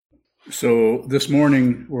So this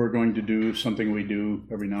morning we're going to do something we do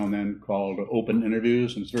every now and then called open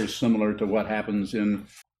interviews, and it's very similar to what happens in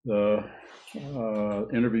the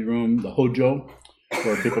interview room, the hojo,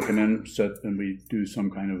 where people come in, sit, and we do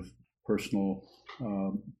some kind of personal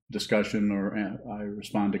discussion, or I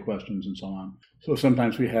respond to questions and so on. So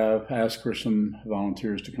sometimes we have asked for some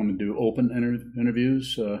volunteers to come and do open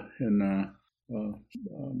interviews.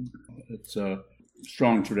 It's a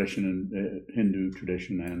strong tradition in Hindu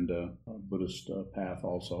tradition and Buddhist path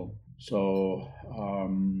also. So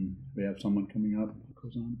we have someone coming up,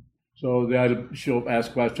 Sokuzan. So she'll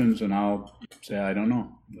ask questions and I'll say, I don't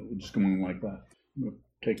know. We'll just go on like that. I'm going to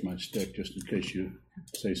take my stick just in case you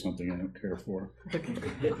say something I don't care for. I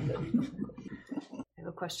have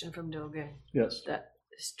a question from Dogen. Yes. That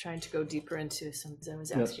is trying to go deeper into something I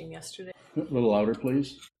was asking yesterday. A little louder,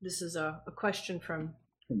 please. This is a question from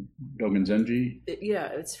Dogen Zenji.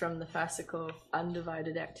 It's from the fascicle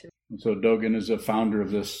Undivided Activity. So Dogen is a founder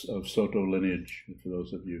of Soto lineage, for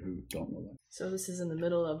those of you who don't know that. So this is in the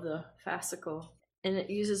middle of the fascicle, and it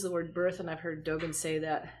uses the word birth, and I've heard Dogen say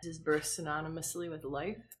that is birth synonymously with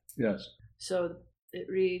life. Yes. So it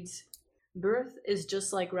reads, birth is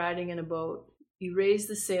just like riding in a boat. You raise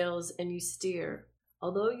the sails and you steer.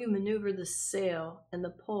 Although you maneuver the sail and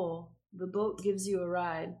the pole, the boat gives you a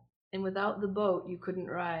ride. And without the boat, you couldn't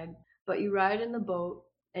ride. But you ride in the boat,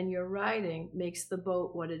 and your riding makes the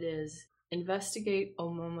boat what it is. Investigate a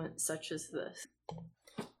moment such as this.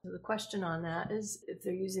 So the question on that is, if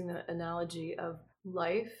they're using the analogy of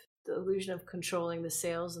life, the illusion of controlling the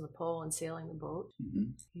sails and the pole and sailing the boat,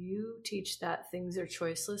 you teach that things are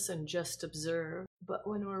choiceless and just observe. But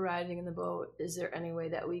when we're riding in the boat, is there any way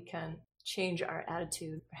that we can change our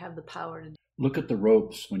attitude, have the power to look at the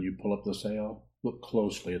ropes when you pull up the sail? Look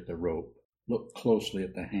closely at the rope. Look closely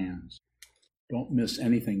at the hands. Don't miss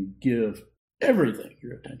anything. Give everything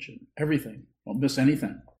your attention. Everything. Don't miss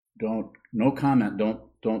anything. No comment.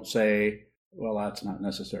 Don't say, well, that's not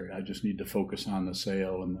necessary. I just need to focus on the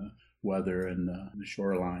sail and the weather and the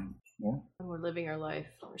shoreline. More? When we're living our life,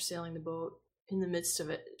 we're sailing the boat. In the midst of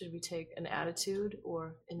it, should we take an attitude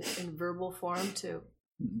or in verbal form to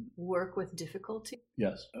work with difficulty?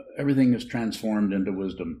 Yes. Everything is transformed into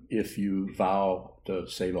wisdom if you vow to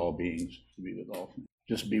save all beings, to be with all.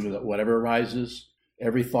 Just be with it. Whatever arises,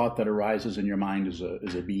 every thought that arises in your mind is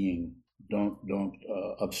a being. Don't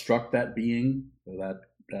obstruct that being, that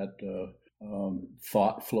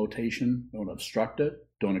thought flotation. Don't obstruct it.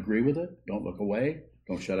 Don't agree with it. Don't look away.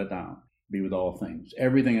 Don't shut it down. Be with all things.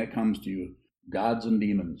 Everything that comes to you, gods and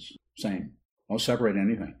demons, same. Don't separate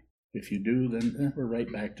anything. If you do, then we're right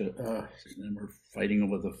back to, then we're fighting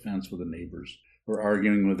over the fence with the neighbors. We're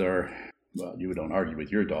arguing with you don't argue with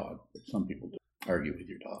your dog, but some people do argue with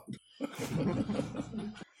your dog.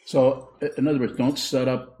 So, in other words, don't set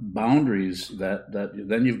up boundaries that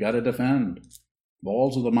then you've got to defend.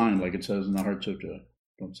 Walls of the mind, like it says in the Heart Sutra.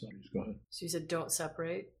 Don't separate. Go ahead. So you said don't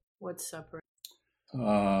separate. What's separate?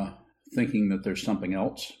 Thinking that there's something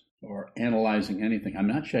else, or analyzing anything. I'm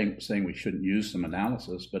not saying we shouldn't use some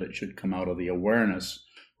analysis, but it should come out of the awareness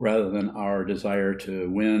rather than our desire to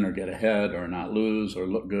win or get ahead or not lose or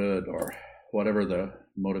look good or whatever the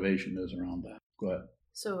motivation is around that. Go ahead.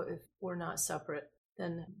 So if we're not separate,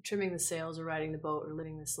 then trimming the sails or riding the boat or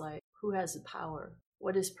living this life, who has the power?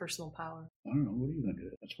 What is personal power? I don't know. What are you going to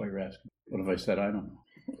do? That's why you're asking. What if I said I don't know?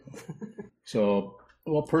 So...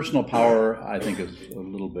 Well, personal power, I think, is a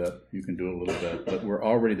little bit. You can do a little bit. But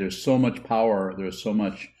there's so much power, there's so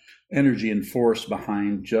much energy and force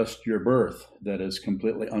behind just your birth that is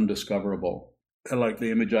completely undiscoverable. I like the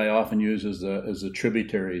image I often use is the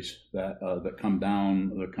tributaries that come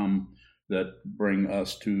down, that bring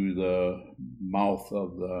us to the mouth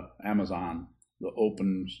of the Amazon, the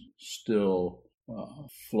open, still,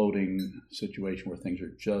 floating situation where things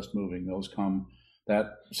are just moving. That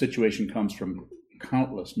situation comes from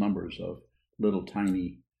countless numbers of little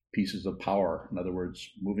tiny pieces of power. In other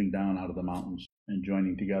words, moving down out of the mountains and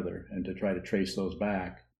joining together. And to try to trace those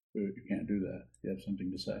back, you can't do that. You have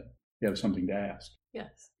something to say. You have something to ask.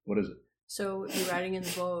 Yes. What is it? So you're riding in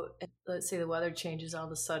the boat, and let's say the weather changes all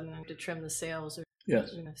of a sudden to trim the sails, or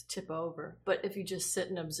yes, you're going to tip over. But if you just sit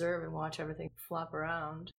and observe and watch everything flop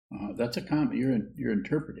around. That's a comment. You're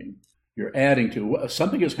interpreting. You're adding to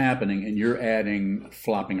something is happening, and you're adding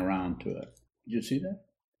flopping around to it. Did you see that?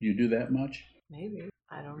 Do you do that much? Maybe.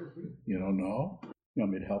 I don't know. You don't know? You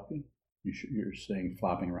want me to help you? You're saying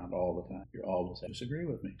flopping around all the time. You're always disagree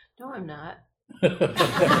with me. No, I'm not.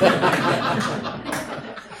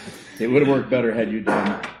 It would have worked better had you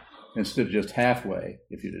done, instead of just halfway,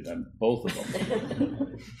 if you'd have done both of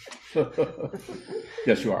them.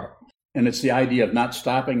 Yes, you are. And it's the idea of not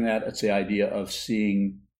stopping that. It's the idea of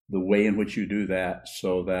seeing the way in which you do that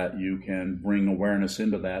so that you can bring awareness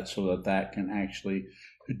into that so that that can actually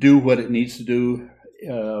do what it needs to do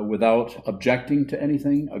without objecting to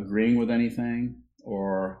anything, agreeing with anything,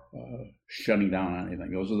 or shutting down on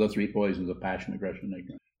anything. Those are the three poisons of passion, aggression, and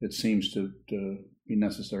ignorance. It seems to be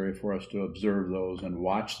necessary for us to observe those and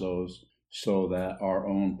watch those so that our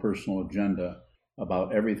own personal agenda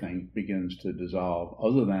about everything begins to dissolve,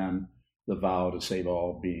 other than the vow to save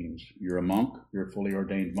all beings. You're a monk, you're a fully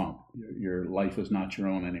ordained monk. Your life is not your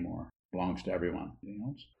own anymore. It belongs to everyone. Anything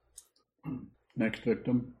else? Next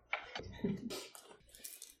victim.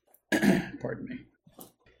 Pardon me.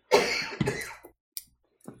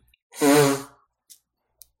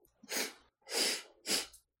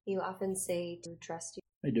 You often say to trust you.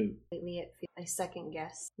 I do. Lately, I second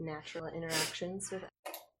guess natural interactions with.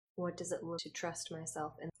 What does it look to trust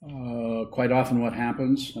myself? Quite often, what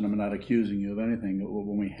happens, and I'm not accusing you of anything,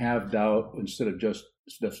 when we have doubt, instead of just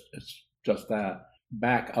that,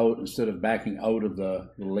 back out instead of backing out of the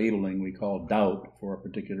labeling we call doubt for a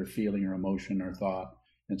particular feeling or emotion or thought.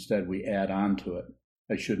 Instead, we add on to it.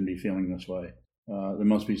 I shouldn't be feeling this way. There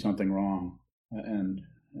must be something wrong, and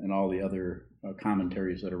all the other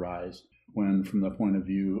commentaries that arise. When, from the point of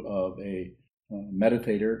view of a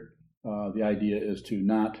meditator, the idea is to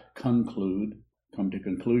not come to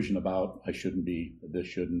conclusion about I shouldn't be, this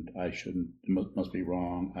shouldn't, I shouldn't, it must be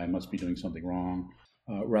wrong, I must be doing something wrong,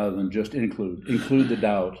 rather than just include the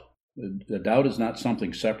doubt. The doubt is not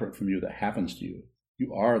something separate from you that happens to you.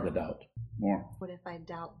 You are the doubt. More. What if I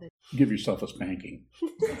doubt that? Give yourself a spanking.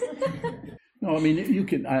 No, I mean, you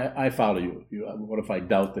can, I follow you. What if I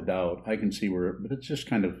doubt the doubt? I can see where, but it's just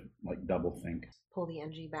kind of like double think. Pull the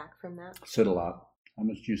energy back from that. Sit a lot. How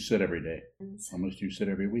much do you sit every day? How much do you sit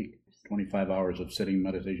every week? 25 hours of sitting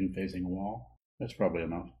meditation facing a wall? That's probably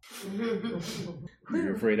enough.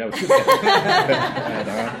 You're afraid I was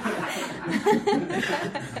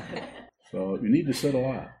So you need to sit a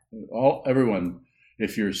lot. Everyone,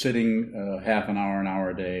 if you're sitting half an hour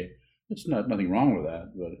a day, it's nothing wrong with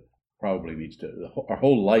that, but it probably needs to. Our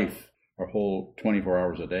whole life, our whole 24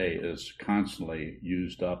 hours a day is constantly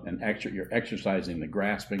used up, and you're exercising the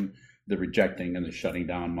grasping, the rejecting, and the shutting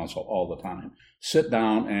down muscle all the time. Sit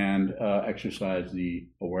down and exercise the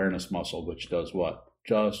awareness muscle, which does what?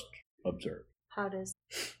 Just observe. How does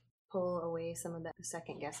pull away some of that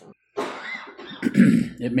second guessing?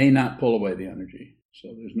 It may not pull away the energy, so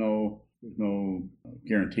there's no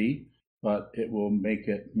guarantee, but it will make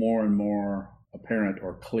it more and more apparent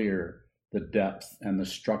or clear the depth and the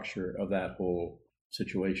structure of that whole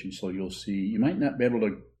situation. So you'll see, you might not be able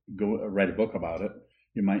to go write a book about it.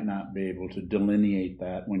 You might not be able to delineate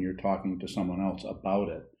that when you're talking to someone else about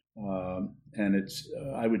it. And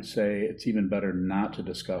I would say it's even better not to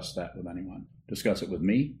discuss that with anyone. Discuss it with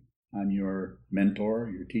me. I'm your mentor,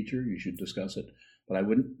 your teacher. You should discuss it. But I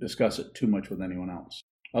wouldn't discuss it too much with anyone else.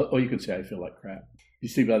 Oh, you can say, I feel like crap. You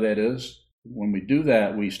see how that is? When we do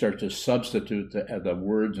that, we start to substitute the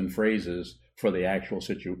words and phrases for the actual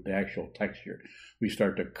texture. We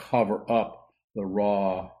start to cover up the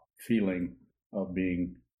raw feeling of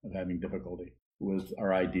having difficulty with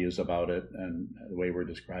our ideas about it and the way we're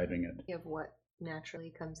describing it. Of what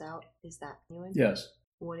naturally comes out, is that genuine? Yes.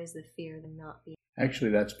 What is the fear of not being?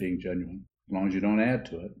 Actually, that's being genuine. As long as you don't add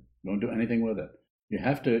to it, don't do anything with it.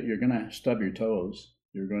 You're going to stub your toes.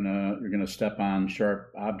 You're going to step on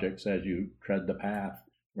sharp objects as you tread the path.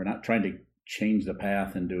 We're not trying to change the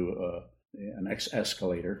path into an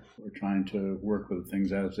escalator. We're trying to work with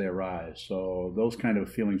things as they arise. So those kind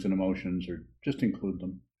of feelings and emotions just include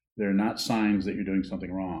them. They're not signs that you're doing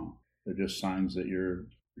something wrong. They're just signs that you're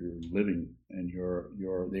living, and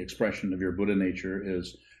the expression of your Buddha nature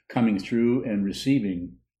is coming through and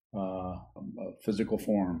receiving a physical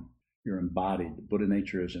form. You're embodied. The Buddha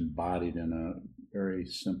nature is embodied in a very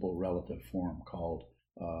simple relative form called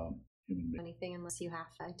human being. Anything unless you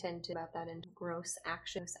have to. I tend to about that in gross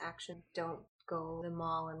action. Don't go to the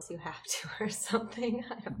mall unless you have to or something.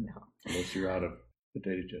 I don't know. Unless you're out of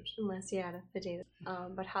potato chips. Unless you're out of potatoes.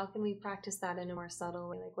 But how can we practice that in a more subtle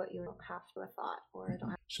way, like what you don't have to have thought or don't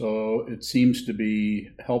have? So it seems to be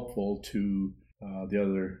helpful to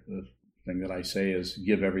the thing that I say is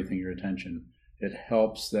give everything your attention. It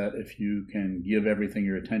helps that if you can give everything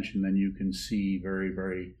your attention, then you can see very,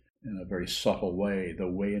 very, in a very subtle way, the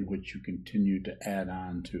way in which you continue to add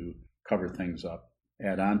on to cover things up.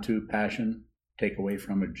 Add on to passion, take away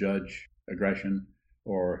from a judge, aggression,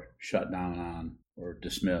 or shut down on, or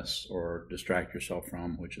dismiss, or distract yourself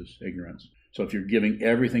from, which is ignorance. So if you're giving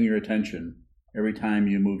everything your attention, every time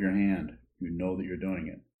you move your hand, you know that you're doing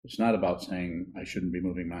it. It's not about saying I shouldn't be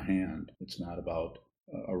moving my hand. It's not about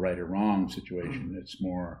a right or wrong situation. It's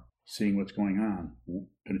more seeing what's going on.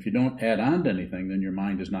 And if you don't add on to anything, then your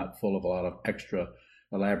mind is not full of a lot of extra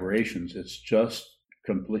elaborations. It's just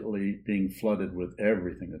completely being flooded with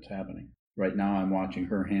everything that's happening. Right now I'm watching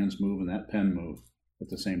her hands move and that pen move. At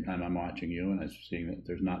the same time I'm watching you, and I'm seeing that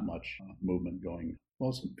there's not much movement going.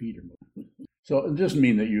 Well, some feet are moving. So it doesn't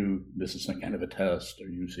mean that this is some kind of a test, or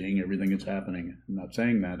you seeing everything that's happening. I'm not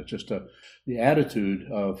saying that. It's just the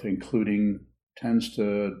attitude of including tends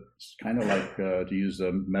to kind of like, to use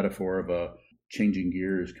the metaphor of a changing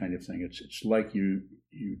gears kind of thing. It's like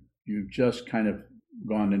you've just kind of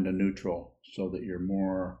gone into neutral, so that you're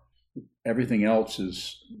more, everything else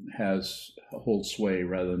holds sway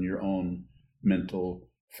rather than your own mental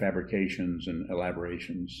fabrications and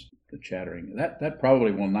elaborations, the chattering. That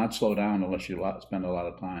probably will not slow down unless you spend a lot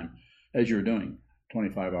of time, as you're doing.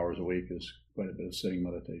 25 hours a week is quite a bit of sitting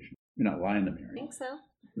meditation. You're not lying to me, are you? I think so.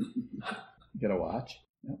 Get a watch?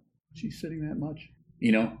 Yep. She's sitting that much?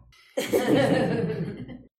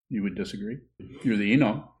 You would disagree? You're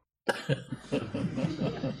the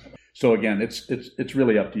So again, it's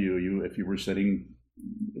really up to you. If you were sitting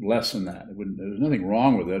less than that, there's nothing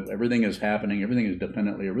wrong with it. Everything is happening. Everything is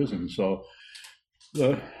dependently arisen. So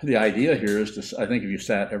the idea here is I think if you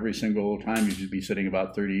sat every single time, you should be sitting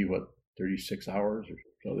about 36 hours or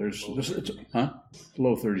so. It's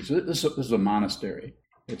low 30s. So this is a monastery.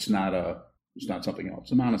 It's not something else.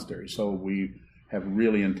 It's a monastery. So we have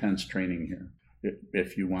really intense training here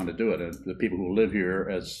if you want to do it. And the people who live here,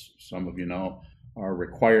 as some of you know, are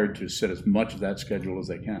required to sit as much of that schedule as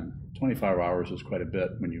they can. 25 hours is quite a bit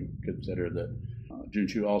when you consider that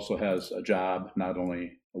Junshu also has a job, not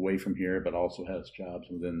only away from here, but also has jobs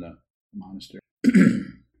within the monastery.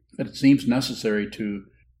 But it seems necessary to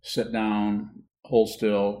sit down, hold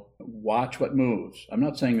still, watch what moves. I'm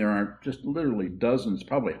not saying there aren't just literally dozens,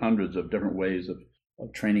 probably hundreds of different ways of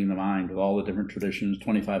training the mind with all the different traditions.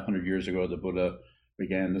 2,500 years ago, the Buddha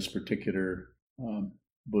began this particular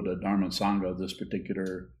Buddha, Dharma, and Sangha, this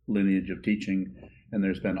particular lineage of teaching, and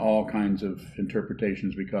there's been all kinds of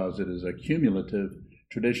interpretations because it is a cumulative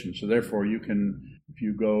tradition. So therefore, you can, if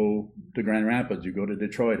you go to Grand Rapids, you go to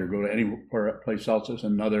Detroit, or go to any place else, there's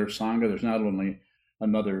another Sangha. There's not only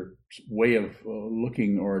another way of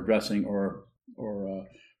looking or addressing or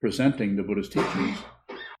presenting the Buddha's teachings,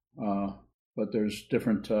 but there's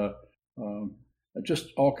different,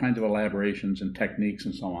 just all kinds of elaborations and techniques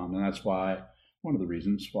and so on. And that's why, one of the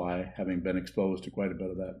reasons why, having been exposed to quite a bit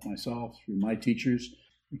of that myself through my teachers,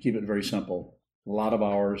 we keep it very simple. A lot of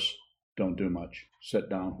hours, don't do much. Sit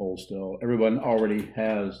down, hold still. Everyone's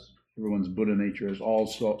Buddha nature is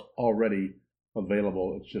also already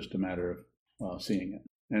available. It's just a matter of seeing it.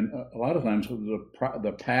 And a lot of times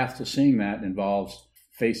the path to seeing that involves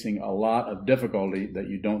facing a lot of difficulty that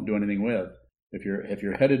you don't do anything with. If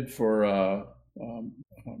you're headed for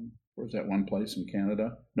where's that one place in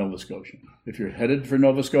Canada? Nova Scotia. If you're headed for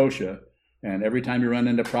Nova Scotia, and every time you run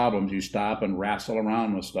into problems, you stop and wrestle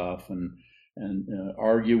around with stuff and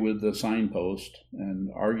argue with the signpost and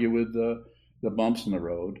argue with the bumps in the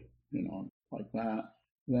road, like that,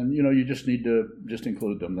 then, you just need to just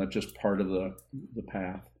include them. That's just part of the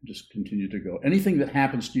path. Just continue to go. Anything that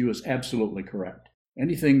happens to you is absolutely correct.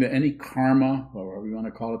 Any karma, or whatever you want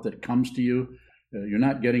to call it, that comes to you, you're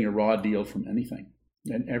not getting a raw deal from anything.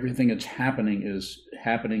 And everything that's happening is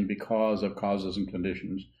happening because of causes and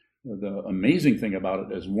conditions. The amazing thing about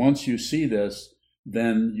it is once you see this,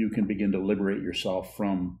 then you can begin to liberate yourself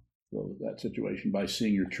from that situation by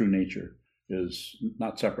seeing your true nature is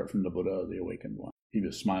not separate from the Buddha, the awakened one. He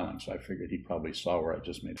was smiling, so I figured he probably saw where I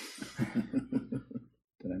just made it.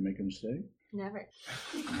 Did I make a mistake? Never.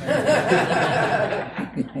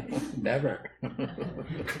 Never.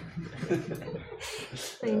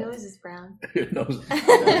 My nose is brown. Your nose.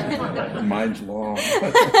 Mine's long.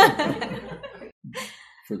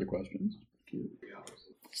 Further questions?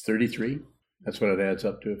 It's 33. That's what it adds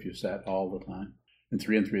up to if you sat all the time. And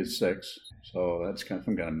 3 and 3 is 6. So that's kind of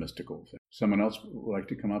some kind of mystical thing. Someone else would like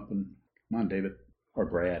to come up and come on, David. Or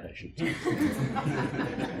Brad, I should say.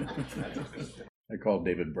 I called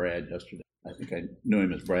David Brad yesterday. I think I knew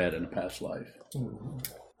him as Brad in a past life.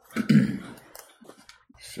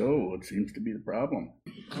 So, what seems to be the problem?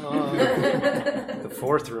 The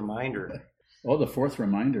fourth reminder. Oh, the fourth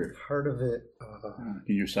reminder. Part of it.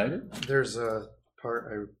 Can you recite it? There's a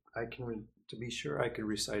part I can, to be sure I could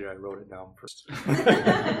recite it, I wrote it down first.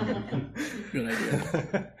 Good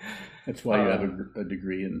idea. That's why you have a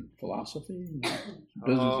degree in philosophy,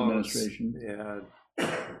 business administration. Yeah,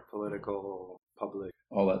 political public,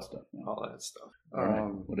 All that stuff. Yeah. all that stuff. All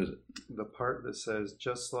right. What is it? The part that says,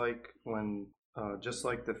 just like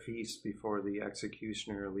the feast before the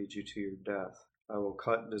executioner leads you to your death, I will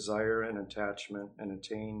cut desire and attachment and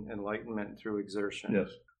attain enlightenment through exertion. Yes.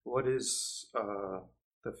 What is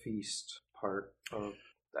the feast part of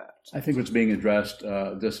that? I think what's being addressed.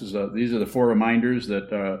 These are the 4 reminders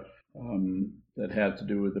that have to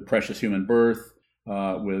do with the precious human birth,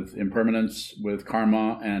 with impermanence, with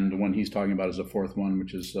karma, and the one he's talking about is the 4th one,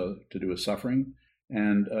 which is to do with suffering.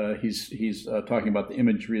 And he's talking about the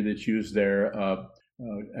imagery that's used there.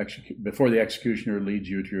 Before the executioner leads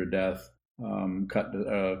you to your death, cut.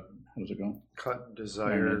 How does it go? Cut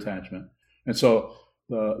desire and attachment. And so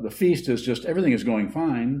the feast is just everything is going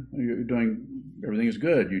fine. Everything is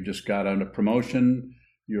good. You just got on a promotion.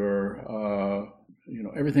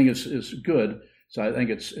 Everything is good. So I think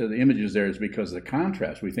it's the images there is because of the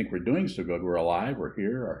contrast. We think we're doing so good. We're alive. We're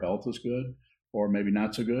here. Our health is good, or maybe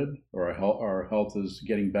not so good, or our health is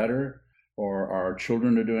getting better, or our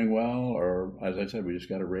children are doing well, or as I said, we just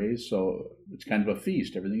got a raise. So it's kind of a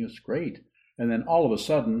feast. Everything is great. And then all of a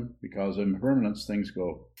sudden, because of impermanence, things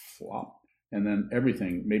go flop. And then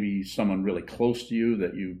everything, maybe someone really close to you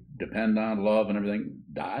that you depend on, love, and everything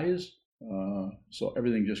dies. So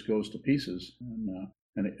everything just goes to pieces.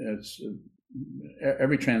 And it's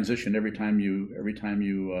every transition, every time you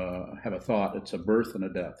have a thought, it's a birth and a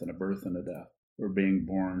death, and a birth and a death. We're being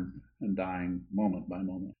born and dying moment by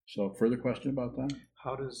moment. So, further question about that?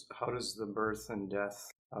 How does the birth and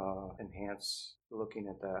death enhance? Looking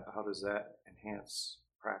at that, how does that enhance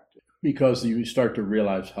practice? Because you start to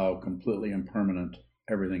realize how completely impermanent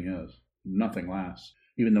everything is. Nothing lasts.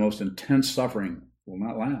 Even the most intense suffering will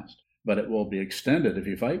not last, but it will be extended if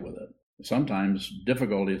you fight with it. Sometimes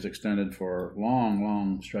difficulty is extended for long,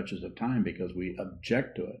 long stretches of time because we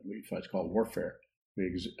object to it. It's called warfare.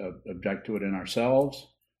 We object to it in ourselves.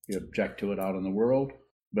 We object to it out in the world.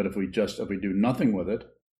 But if we do nothing with it,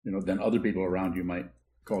 then other people around you might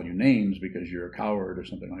call you names because you're a coward or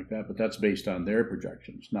something like that. But that's based on their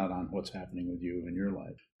projections, not on what's happening with you in your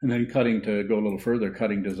life. And then to go a little further,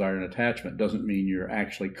 cutting desire and attachment doesn't mean you're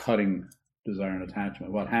actually cutting desire and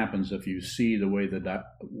attachment. What happens if you see the way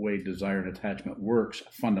desire and attachment works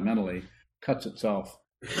fundamentally cuts itself.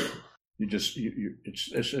 You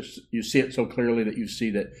see it so clearly that you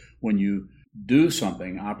see that when you do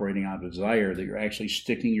something operating out of desire, that you're actually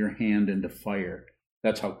sticking your hand into fire.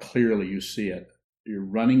 That's how clearly you see it. You're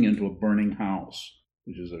running into a burning house,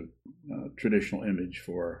 which is a traditional image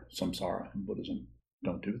for samsara in Buddhism.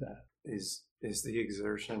 Don't do that. Is the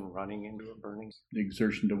exertion running into a burning? The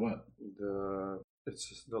exertion to what?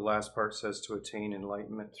 The last part says to attain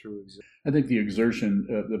enlightenment through exertion. I think the exertion,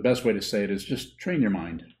 the best way to say it is just train your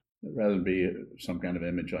mind, rather than be some kind of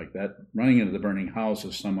image like that. Running into the burning house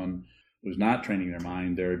is someone who's not training their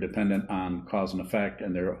mind. They're dependent on cause and effect,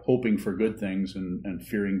 and they're hoping for good things and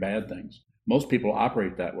fearing bad things. Most people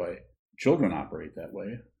operate that way. Children operate that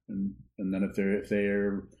way, and then if they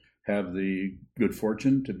have the good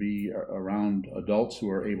fortune to be around adults who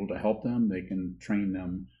are able to help them, they can train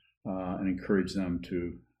them and encourage them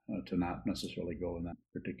to not necessarily go in that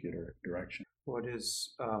particular direction. What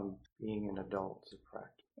is being an adult to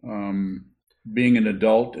practice? Being an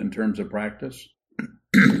adult in terms of practice.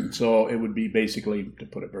 So it would be basically, to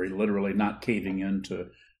put it very literally, not caving into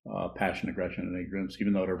passion, aggression, and ignorance,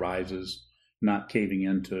 even though it arises, not caving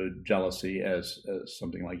into jealousy as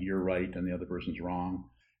something like you're right and the other person's wrong,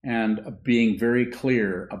 and being very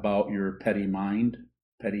clear about your petty mind,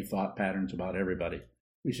 petty thought patterns about everybody.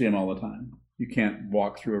 We see them all the time. You can't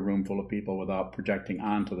walk through a room full of people without projecting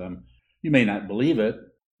onto them. You may not believe it.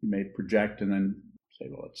 You may project and then say,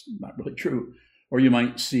 well, it's not really true. Or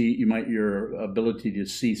your ability to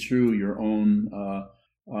see through your own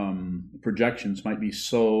projections might be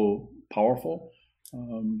so powerful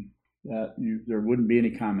that there wouldn't be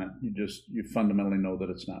any comment. You fundamentally know that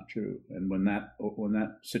it's not true. And when that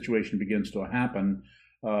situation begins to happen,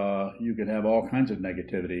 you could have all kinds of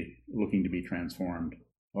negativity looking to be transformed.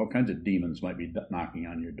 All kinds of demons might be knocking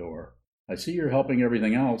on your door. I see you're helping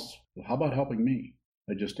everything else. Well, how about helping me?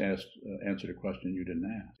 I just answered a question you didn't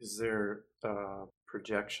ask. Is there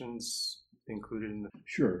projections included in the?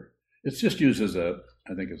 Sure. It's just used as a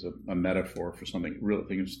metaphor for something. Really,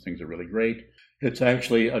 things are really great. It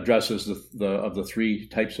actually addresses the 3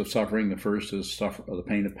 types of suffering. The first is the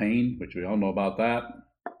pain of pain, which we all know about. That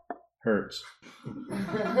hurts.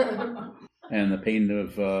 And the pain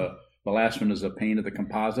of the last one is the pain of the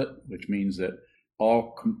composite, which means that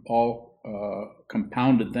all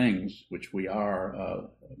compounded things, which we are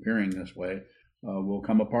appearing this way, will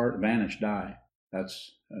come apart, vanish, die.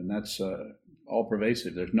 That's all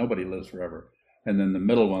pervasive. There's nobody lives forever. And then the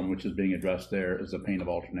middle one, which is being addressed there, is the pain of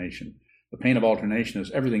alternation. The pain of alternation is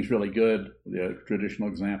everything's really good. The traditional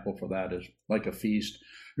example for that is like a feast.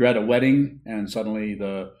 You're at a wedding, and suddenly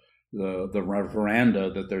the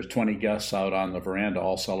veranda, that there's 20 guests out on the veranda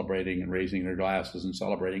all celebrating and raising their glasses and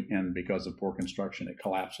celebrating, and because of poor construction, it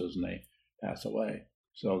collapses and they pass away.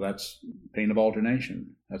 So that's pain of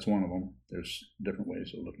alternation. That's one of them. There's different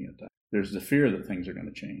ways of looking at that. There's the fear that things are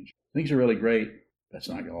going to change. Things are really great. That's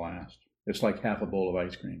not going to last. It's like half a bowl of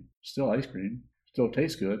ice cream. Still ice cream. Still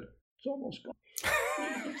tastes good. It's almost gone.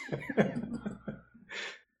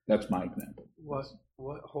 That's my example.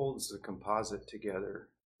 What holds the composite together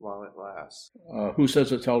while it lasts? Who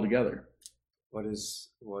says it's held together? What is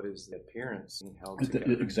the appearance being held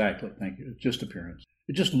together? Exactly. Thank you. It's just appearance.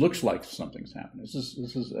 It just looks like something's happening.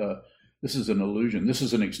 This is an illusion. This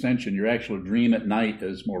is an extension. Your actual dream at night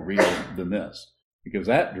is more real than this, because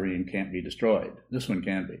that dream can't be destroyed. This one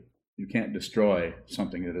can be. You can't destroy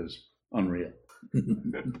something that is unreal.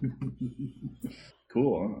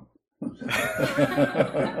 Cool, huh?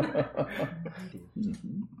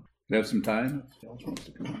 We have some time? Who else wants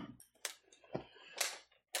to come on?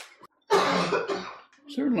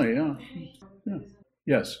 Certainly, yeah.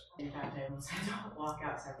 Yes. In fact, I almost had to walk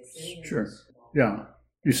outside the city. Sure. Yeah.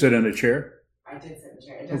 You sit in a chair? I did sit in a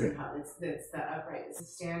chair. It doesn't help. It's the upright.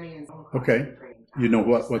 It's standing and okay. You know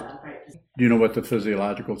what do you know what the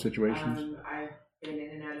physiological situation is? I've been in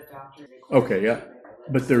and out of doctors. Okay, yeah.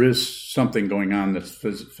 But there is something going on that's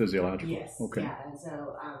physiological. Yes. Okay. Yeah. And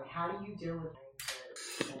so, how do you deal with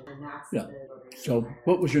that? And that's yeah. So,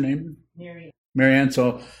 what was your name? Marianne.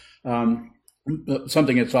 So,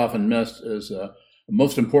 something that's often missed is the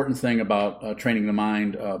most important thing about training the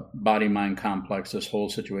mind, body-mind complex, this whole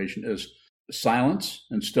situation, is silence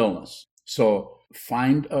and stillness. So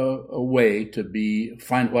find a way to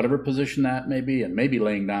find whatever position that may be, and maybe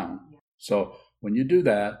laying down. So when you do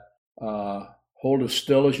that, hold as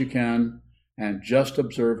still as you can and just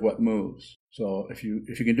observe what moves. So if you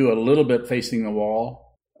can do a little bit facing the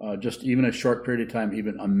wall, just even a short period of time,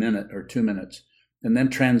 even a minute or 2 minutes, and then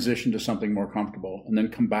transition to something more comfortable, and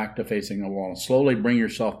then come back to facing the wall. And slowly bring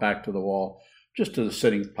yourself back to the wall, just to the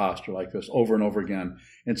sitting posture like this over and over again,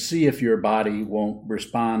 and see if your body won't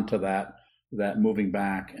respond to that moving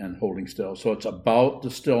back and holding still. So it's about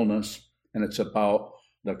the stillness, and it's about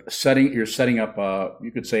the setting. You're setting up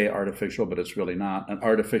you could say artificial, but it's really not, an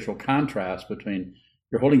artificial contrast between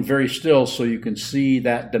you're holding very still so you can see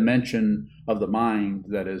that dimension of the mind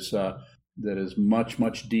that is much,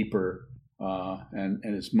 much deeper and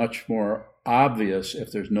is much more obvious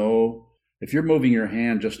if you're moving your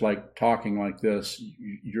hand just like talking like this,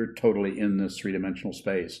 you're totally in this three-dimensional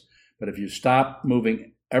space. But if you stop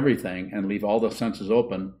moving everything and leave all the senses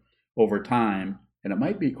open over time, and it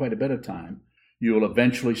might be quite a bit of time, you will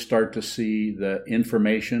eventually start to see the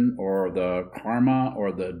information or the karma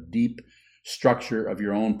or the deep structure of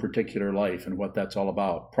your own particular life and what that's all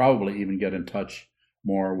about. Probably even get in touch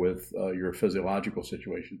more with your physiological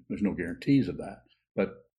situation. There's no guarantees of that. But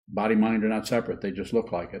body, mind are not separate. They just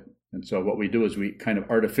look like it. And so what we do is we kind of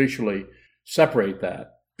artificially separate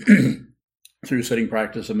that through sitting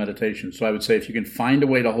practice and meditation. So I would say if you can find a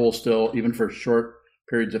way to hold still, even for short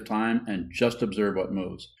periods of time, and just observe what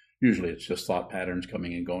moves. Usually it's just thought patterns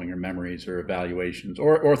coming and going, or memories or evaluations,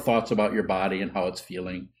 or thoughts about your body and how it's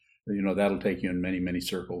feeling. That'll take you in many, many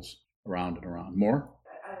circles around and around. More?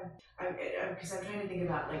 Because I'm trying to think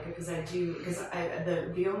about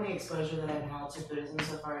the only exposure that I've had to Buddhism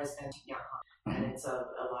so far has been Nyakon, and it's a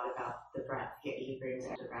lot about the breath. You bring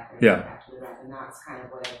back the breath, and back to the breath, and that's kind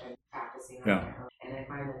of what I've been practicing on my own. And I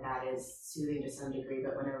find that is soothing to some degree.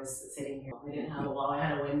 But when I was sitting here, I didn't have a wall; I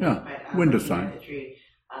had a window. But window's fine. The tree,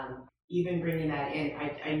 even bringing that in,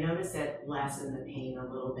 I noticed it lessened the pain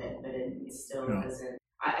a little bit, but it still doesn't.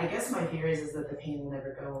 I guess my fear is that the pain will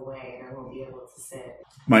never go away and I won't be able to sit.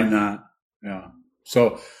 Might not, yeah.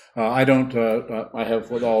 So I don't, I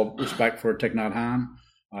have, with all respect for Thich Nhat Hanh,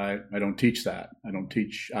 I don't teach that.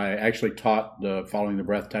 I actually taught the following the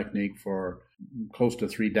breath technique for close to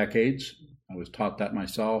 3 decades. I was taught that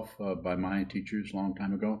myself by my teachers a long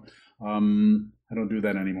time ago. I don't do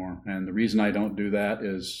that anymore. And the reason I don't do that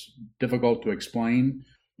is difficult to explain,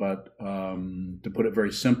 but to put it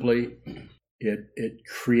very simply, it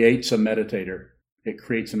creates a meditator. It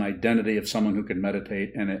creates an identity of someone who can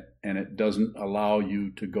meditate, and it doesn't allow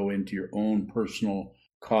you to go into your own personal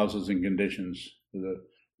causes and conditions. The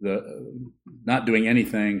not doing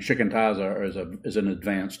anything, shikantaza, is an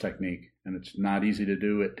advanced technique, and it's not easy to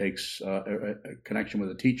do. It takes a connection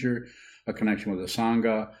with a teacher, a connection with a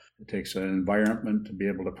sangha. It takes an environment to be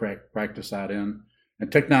able to practice that in.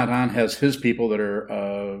 And Thich Nhat Hanh has his people that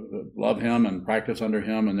are love him and practice under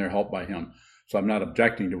him, and they're helped by him. So I'm not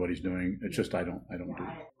objecting to what he's doing. It's just I don't do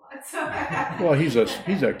it. Well, he's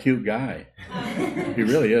a cute guy. He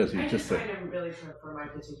really is. He's just find him really for my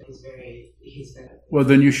particular. He's very. Well,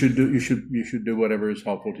 then you should do whatever is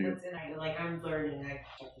helpful to you. Like I'm learning.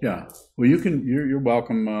 Yeah. Well, you're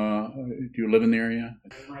welcome. Do you live in the area?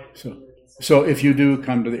 So if you do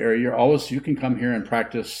come to the area, you can come here and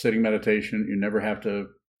practice sitting meditation. You never have to,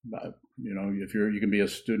 you can be a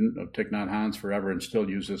student of Thich Nhat Hanh's forever and still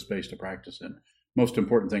use this space to practice in. Most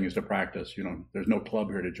important thing is to practice. There's no club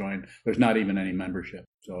here to join. There's not even any membership.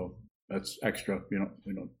 So that's extra. We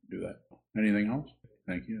don't do that. Anything else?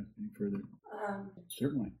 Thank you. Any further?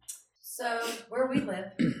 Certainly. So where we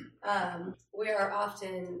live,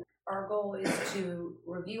 our goal is to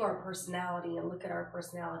review our personality and look at our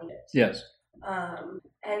personality. Yes.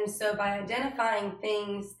 And so by identifying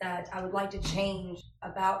things that I would like to change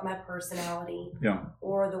about my personality,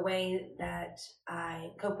 or the way that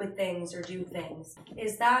I cope with things or do things,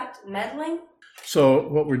 is that meddling? So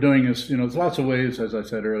what we're doing is, there's lots of ways, as I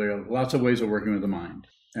said earlier, lots of ways of working with the mind.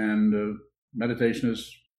 And meditation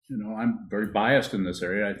is, I'm very biased in this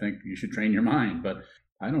area. I think you should train your mind, but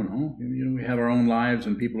I don't know. We have our own lives,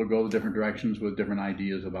 and people will go different directions with different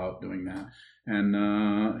ideas about doing that.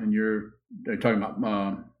 And you're talking about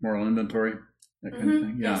moral inventory, that kind of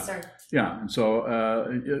thing. Yeah. Yes, sir. Yeah. And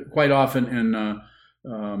so quite often in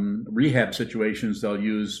rehab situations, they'll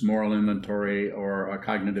use moral inventory or a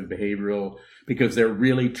cognitive behavioral because they're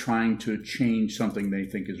really trying to change something they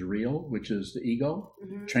think is real, which is the ego,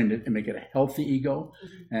 trying to make it a healthy ego.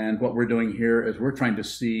 And what we're doing here is we're trying to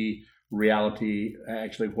see reality,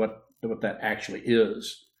 actually what that actually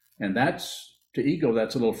is. And that's, to ego,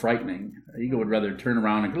 that's a little frightening. Ego would rather turn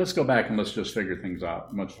around and let's go back and let's just figure things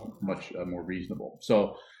out much more reasonable.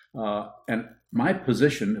 So, and my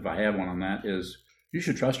position, if I have one on that, is you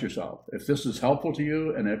should trust yourself. If this is helpful to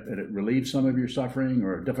you and it relieves some of your suffering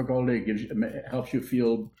or difficulty, it helps you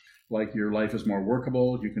feel like your life is more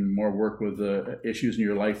workable, you can more work with the issues in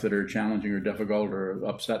your life that are challenging or difficult or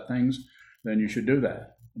upset things, then you should do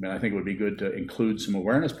that. I think it would be good to include some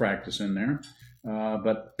awareness practice in there,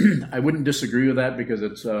 but I wouldn't disagree with that because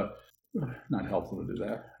it's not helpful to do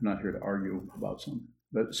that. I'm not here to argue about something.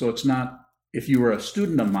 But so it's not, if you were a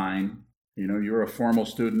student of mine, you're a formal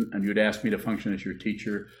student and you'd ask me to function as your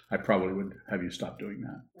teacher, I probably would have you stop doing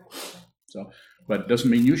that. So, but it doesn't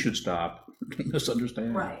mean you should stop.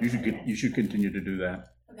 Misunderstand. Right. You should continue to do that.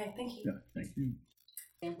 Okay, thank you. Yeah, thank you.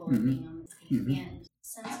 Example of being on the again.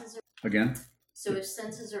 Senses are again. So if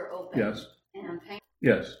senses are open, yes, and I'm paying,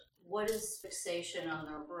 yes. What is fixation on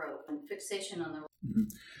the rope? And fixation on the rope.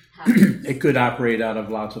 It could operate out of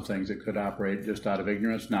lots of things. It could operate just out of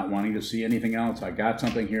ignorance, not wanting to see anything else. I got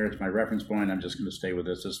something here. It's my reference point. I'm just going to stay with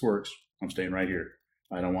this. This works. I'm staying right here.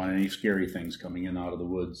 I don't want any scary things coming in out of the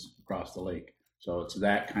woods across the lake. So it's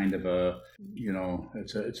that kind of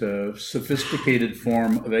it's a sophisticated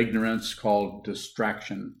form of ignorance called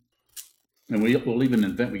distraction. And we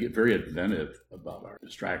get very inventive about our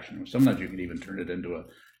distraction. Sometimes you can even turn it into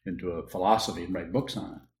a philosophy and write books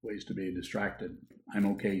on it, ways to be distracted. I'm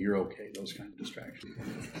okay, you're okay, those kind of distractions.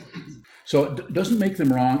 So it doesn't make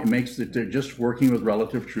them wrong. It makes that they're just working with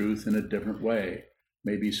relative truth in a different way.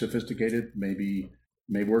 Maybe sophisticated,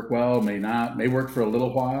 may work well, may not, may work for a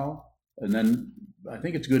little while. And then I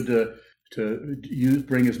think it's good to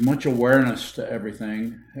bring as much awareness to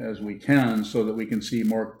everything as we can so that we can see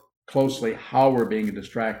more closely how we're being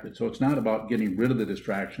distracted. So it's not about getting rid of the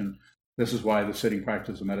distraction. This is why the sitting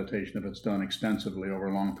practice of meditation, if it's done extensively over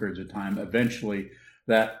long periods of time, eventually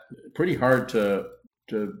that pretty hard to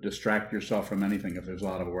distract yourself from anything if there's a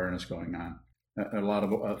lot of awareness going on. A lot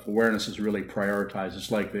of awareness is really prioritized.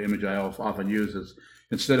 It's like the image I often use is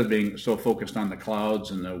instead of being so focused on the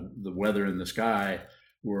clouds and the weather in the sky,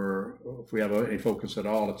 if we have any focus at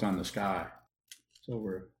all, it's on the sky. So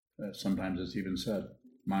sometimes it's even said,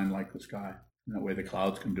 mind like the sky. And that way the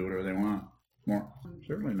clouds can do whatever they want. More?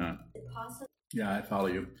 Certainly not. Yeah, I follow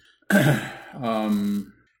you.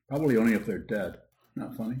 Probably only if they're dead.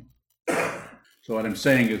 Not funny. So what I'm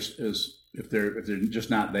saying is if they're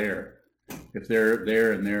just not there, if they're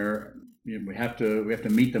there and we have to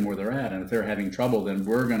meet them where they're at, and if they're having trouble, then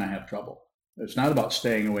we're going to have trouble. It's not about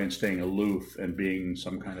staying away and staying aloof and being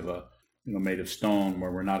some kind of a made of stone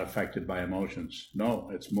where we're not affected by emotions.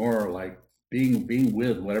 No, it's more like being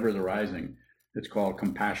with whatever's arising. It's called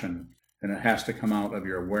compassion, and it has to come out of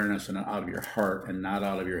your awareness and out of your heart and not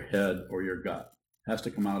out of your head or your gut. It has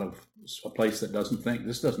to come out of a place that doesn't think.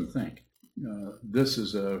 This doesn't think. This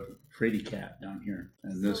is a fraidy cat down here,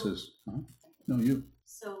 and this is no you.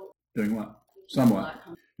 So doing what? Somewhat.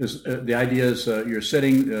 The idea is you're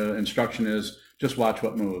sitting. Instruction is just watch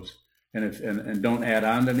what moves, and don't add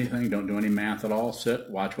on to anything. Don't do any math at all. Sit,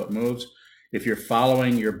 watch what moves. If you're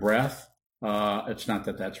following your breath, it's not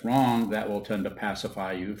that that's wrong. That will tend to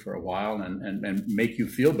pacify you for a while and make you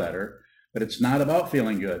feel better. But it's not about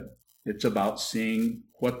feeling good. It's about seeing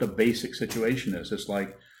what the basic situation is. It's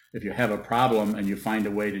like if you have a problem and you find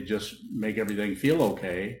a way to just make everything feel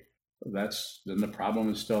okay, then the problem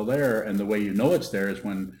is still there. And the way you know it's there is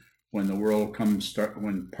when the world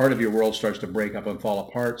when part of your world starts to break up and fall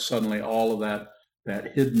apart, suddenly all of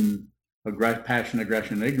that hidden passion,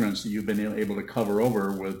 aggression, and ignorance that you've been able to cover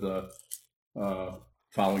over with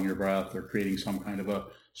following your breath or creating some kind of a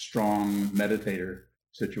strong meditator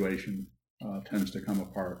situation tends to come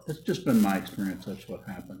apart. It's just been my experience. That's what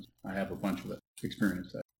happens. I have a bunch of it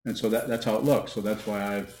experienced that. And so that's how it looks. So that's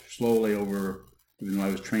why I've slowly even though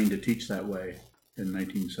I was trained to teach that way in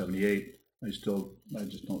 1978, I just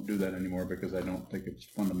don't do that anymore because I don't think it's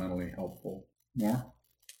fundamentally helpful. More?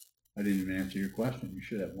 I didn't even answer your question. You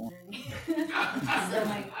should have more. Okay,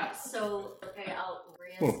 I'll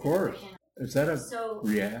re-ask. Well, of course. Is that a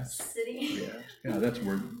re-ask? Sitting. Re-ask. Yeah, that's a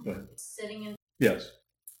word. Go ahead. Sitting in. Yes.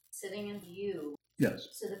 Sitting in view. Yes.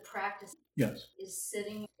 So the practice. Yes. Is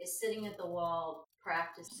sitting at the wall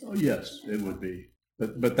practice. Oh, yes, it would be.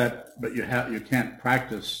 But you can't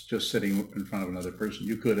practice just sitting in front of another person.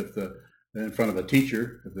 You could in front of a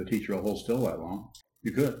teacher, if the teacher will hold still that long.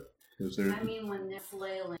 You could. I mean, when they're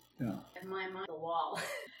flailing, in my mind, the wall.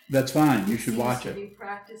 That's fine. You should watch it.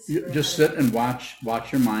 Just sit and watch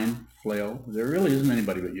your mind flail. There really isn't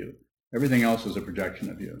anybody but you. Everything else is a projection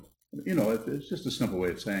of you. It's just a simple way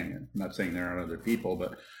of saying it. I'm not saying there aren't other people,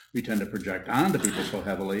 but we tend to project onto people so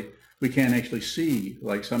heavily we can't actually see.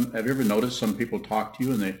 Have you ever noticed some people talk to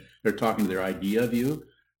you and they're talking to their idea of you,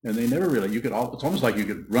 and they never really. It's almost like you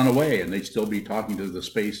could run away and they'd still be talking to the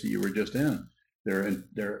space that you were just in.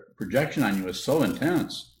 Their projection on you is so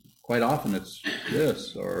intense. Quite often it's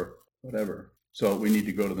this or whatever. So we need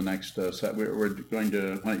to go to the next set. We're going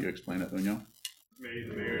to. Why don't you explain it, Daniel? May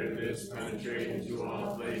the merit of this penetrate into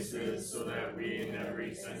all places, so that we and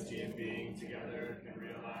every sentient being together can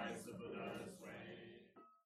realize